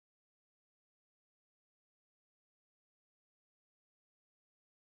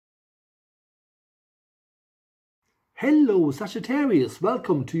Hello Sagittarius,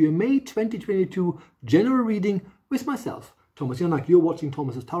 welcome to your May 2022 general reading with myself, Thomas Janak. You're watching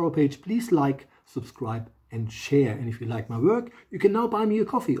Thomas's Tarot page. Please like, subscribe and share. And if you like my work, you can now buy me a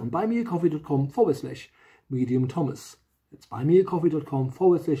coffee on buymeacoffee.com/Medium Thomas. It's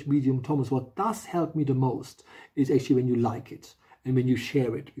buymeacoffee.com/Medium Thomas. What does help me the most is actually when you like it and when you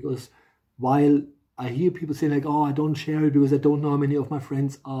share it. Because while I hear people say like, oh, I don't share it because I don't know how many of my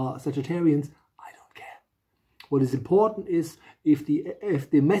friends are Sagittarians, what is important is if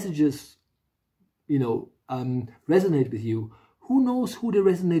the messages, resonate with you, who knows who they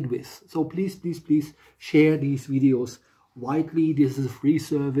resonate with. So please, please, please share these videos widely. This is a free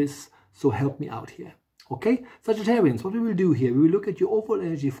service, so help me out here. Okay, Sagittarians, what we will do here, we will look at your overall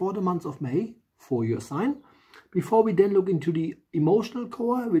energy for the month of May for your sign. Before we then look into the emotional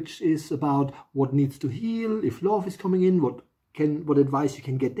core, which is about what needs to heal, if love is coming in, what advice you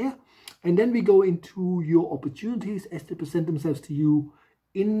can get there. And then we go into your opportunities as they present themselves to you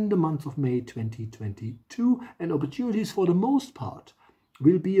in the month of May 2022. And opportunities, for the most part,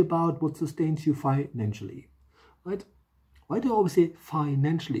 will be about what sustains you financially. Right? Why do I always say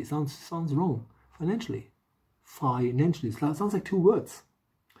financially? It sounds wrong. Financially. Financially. It sounds like two words.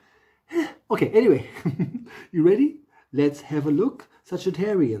 Okay, anyway. You ready? Let's have a look.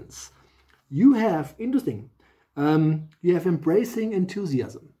 Sagittarians. You have, interesting, you have embracing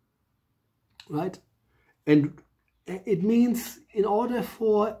enthusiasm. Right? And it means in order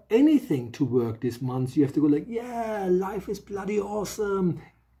for anything to work this month, you have to go like, yeah, life is bloody awesome,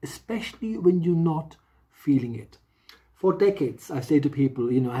 especially when you're not feeling it. For decades, I say to people,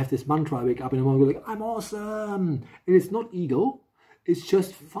 I have this mantra, I wake up in the morning, like, I'm awesome. And it's not ego, it's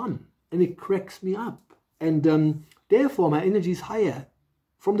just fun. And it cracks me up. And therefore, my energy is higher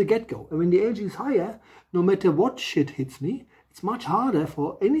from the get-go. And when the energy is higher, no matter what shit hits me, it's much harder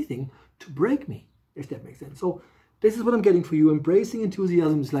for anything to break me, if that makes sense. So this is what I'm getting for you. Embracing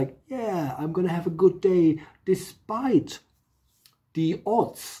enthusiasm is like, yeah, I'm going to have a good day despite the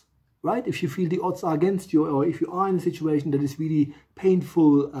odds, right? If you feel the odds are against you, or if you are in a situation that is really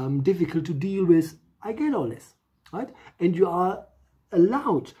painful, difficult to deal with, I get all this, right? And you are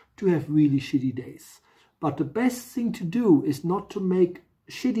allowed to have really shitty days. But the best thing to do is not to make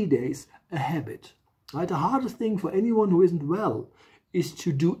shitty days a habit, right? The hardest thing for anyone who isn't well is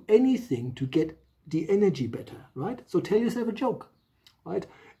to do anything to get the energy better, right? So tell yourself a joke, right?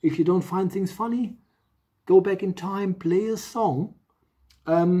 If you don't find things funny, go back in time, play a song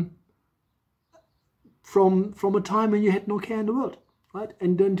from a time when you had no care in the world, right?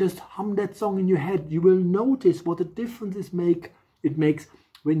 And then just hum that song in your head. You will notice what a difference it makes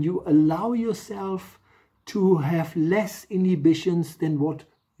when you allow yourself to have less inhibitions than what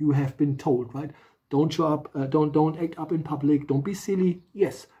you have been told, right? Don't show up, don't act up in public, don't be silly.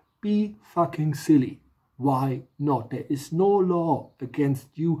 Yes, be fucking silly. Why not? There is no law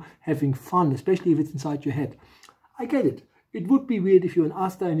against you having fun, especially if it's inside your head. I get it. It would be weird if you're an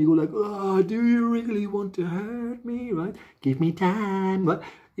Asta and you go like, oh, do you really want to hurt me, right? Give me time, right?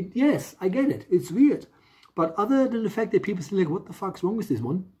 Yes, I get it. It's weird. But other than the fact that people say like, what the fuck's wrong with this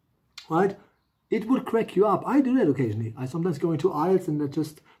one, right? It would crack you up. I do that occasionally. I sometimes go into aisles and I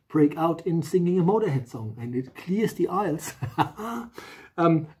just break out in singing a Motorhead song, and it clears the aisles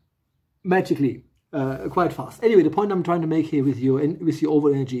magically, quite fast. Anyway, the point I'm trying to make here with you and with your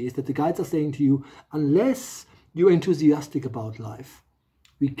overall energy is that the guides are saying to you, unless you're enthusiastic about life,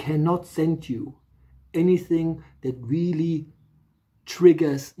 we cannot send you anything that really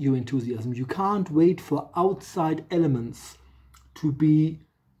triggers your enthusiasm. You can't wait for outside elements to be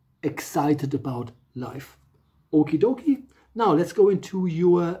excited about life. Okie dokie. Now let's go into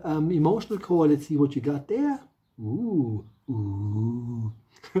your emotional core. Let's see what you got there. Ooh.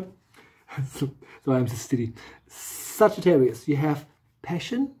 So I'm so silly. Sagittarius, you have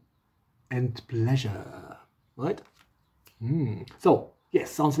passion and pleasure, right? So yes,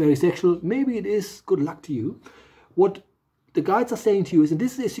 sounds very sexual. Maybe it is. Good luck to you. What the guides are saying to you is, and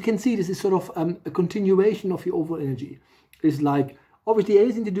this is, as you can see, this is sort of a continuation of your overall energy. It's like obviously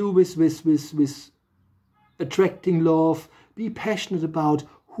anything to do with attracting love. Be passionate about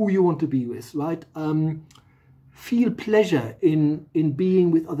who you want to be with, right? Feel pleasure in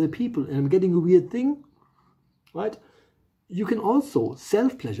being with other people. And I'm getting a weird thing, right? You can also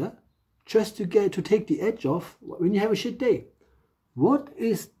self-pleasure just to take the edge off when you have a shit day. What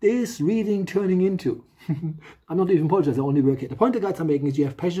is this reading turning into? I'm not even apologizing, I only work here. The point the guides are making is you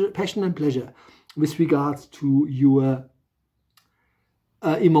have passion and pleasure with regards to your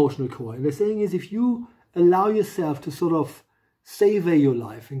emotional core. And the saying is, if you allow yourself to sort of savor your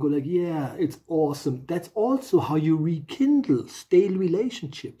life and go like, yeah, it's awesome. That's also how you rekindle stale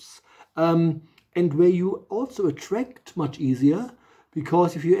relationships. and where you also attract much easier,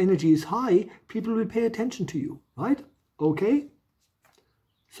 because if your energy is high, people will pay attention to you, right? Okay?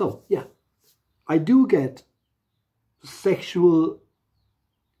 So, yeah, I do get sexual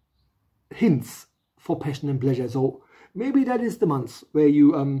hints for passion and pleasure. So maybe that is the month where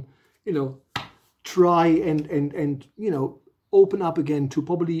you, you know, try and you know, open up again to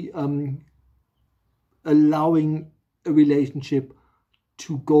probably allowing a relationship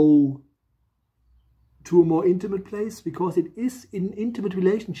to go to a more intimate place, because it is in intimate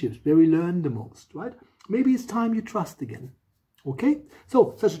relationships where we learn the most, right? Maybe it's time you trust again. Okay,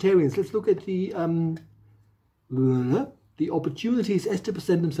 so Sagittarians, let's look at the opportunities as they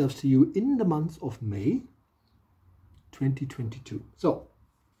present themselves to you in the month of May 2022. So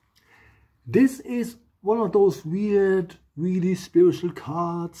this is one of those weird, really spiritual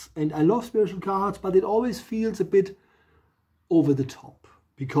cards, and I love spiritual cards, but it always feels a bit over the top,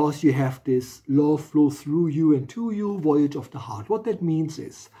 because you have this love flow through you and to you, voyage of the heart. What that means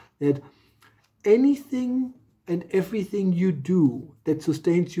is that anything and everything you do that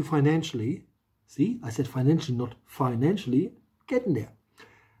sustains you financially, see, I said financially, not financially, getting there.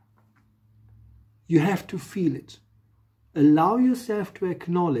 You have to feel it. Allow yourself to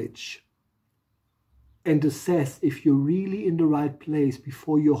acknowledge and assess if you're really in the right place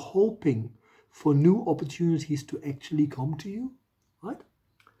before you're hoping for new opportunities to actually come to you, right?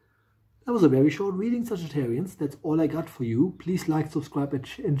 That was a very short reading, Sagittarians. That's all I got for you. Please like, subscribe,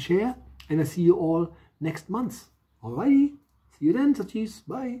 and share. And I see you all next month. Alrighty. See you then, Sagittarius.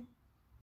 Bye.